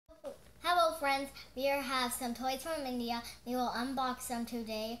friends, we have some toys from India. We will unbox them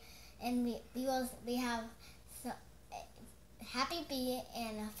today, and we have some, Happy Bee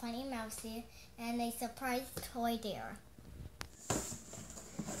and a Funny Mousey and a surprise toy there.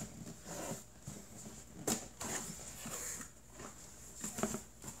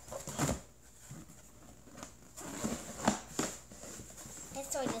 This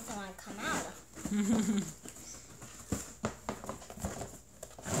toy doesn't want to come out.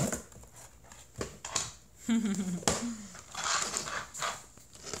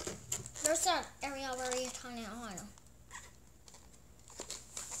 There's that area where you turn it on.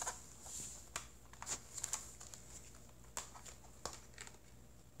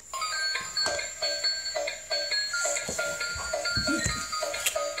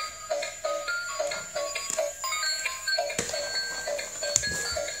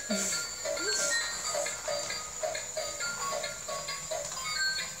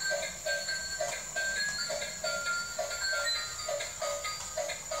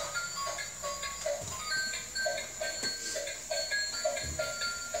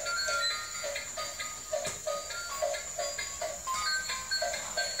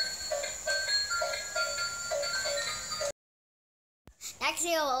 Next,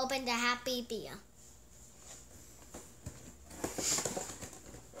 we'll open the Happy Bee.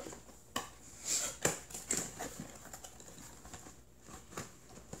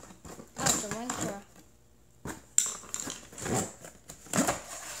 Oh, the winter.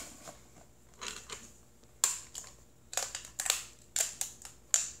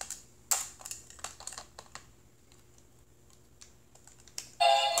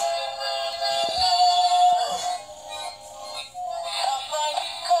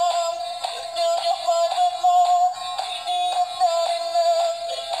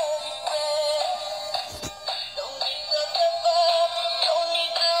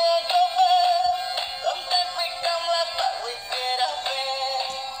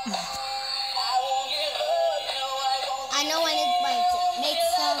 I know when it makes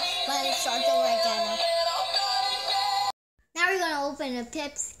sound, but it starts over again. Now we're gonna open a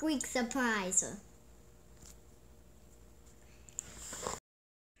Pipsqueak surprise.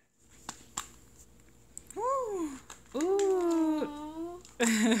 Ooh. Ooh.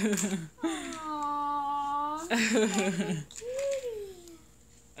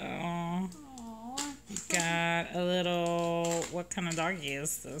 Oh, you got a little. What kind of doggy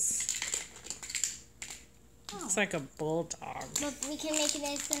is this? It's like a bulldog. Look, we can make it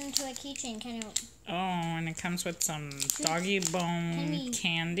into a keychain. Can you? Oh, and it comes with some doggy bone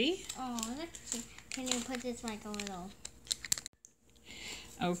candy. Oh, that's cute. Can you put this like a little?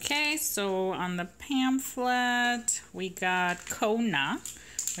 Okay, so on the pamphlet, we got Kona,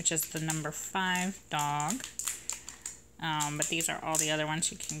 which is the number 5 dog. But these are all the other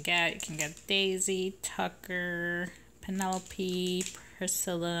ones you can get. You can get Daisy, Tucker, Penelope,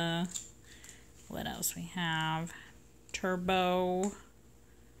 Priscilla. What else we have? Turbo,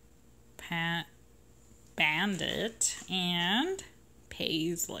 Bandit, and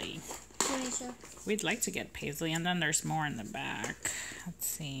Paisley. We'd like to get Paisley, and then there's more in the back. Let's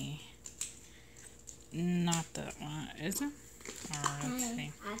see. Not that one, is it? Or let's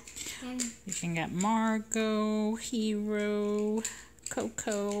see. You can get Margot, Hero,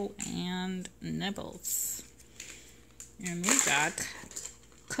 Coco, and Nibbles. And we got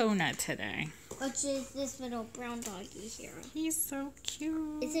Kona today. Which is this little brown doggy here. He's so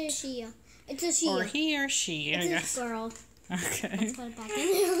cute. Is it a she? It's a she. Or he or she, I guess. It's a girl. Okay. Let's put it back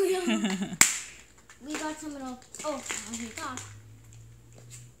in there. We got some little. Oh, here we go.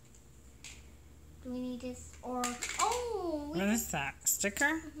 Do we need this? Or. Oh! What is that?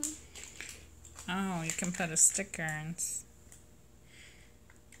 Sticker? Oh, you can put a sticker in.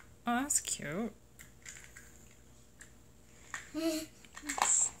 Oh, that's cute.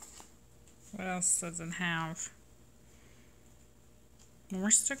 What else does it have? More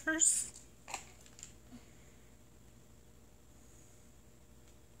stickers?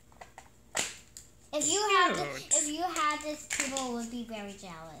 If you had this, people would be very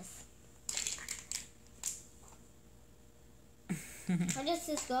jealous. Where does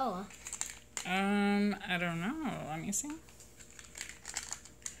this go? I don't know. Let me see.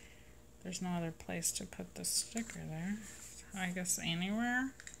 There's no other place to put the sticker there. I guess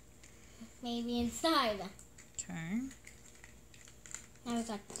anywhere. Maybe inside. Okay. Now we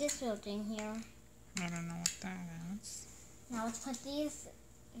got this little thing here. I don't know what that is. Now let's put these.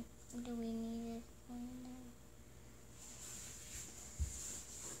 Do we need it?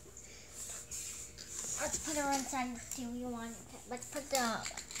 Let's put her inside and see what you want. Let's put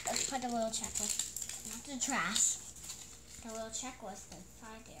the little checklist, not the trash. The little checklist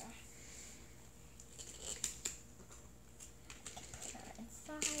inside there.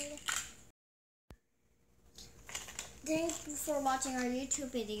 Thank you for watching our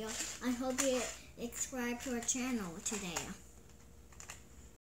YouTube video. I hope you subscribe to our channel today.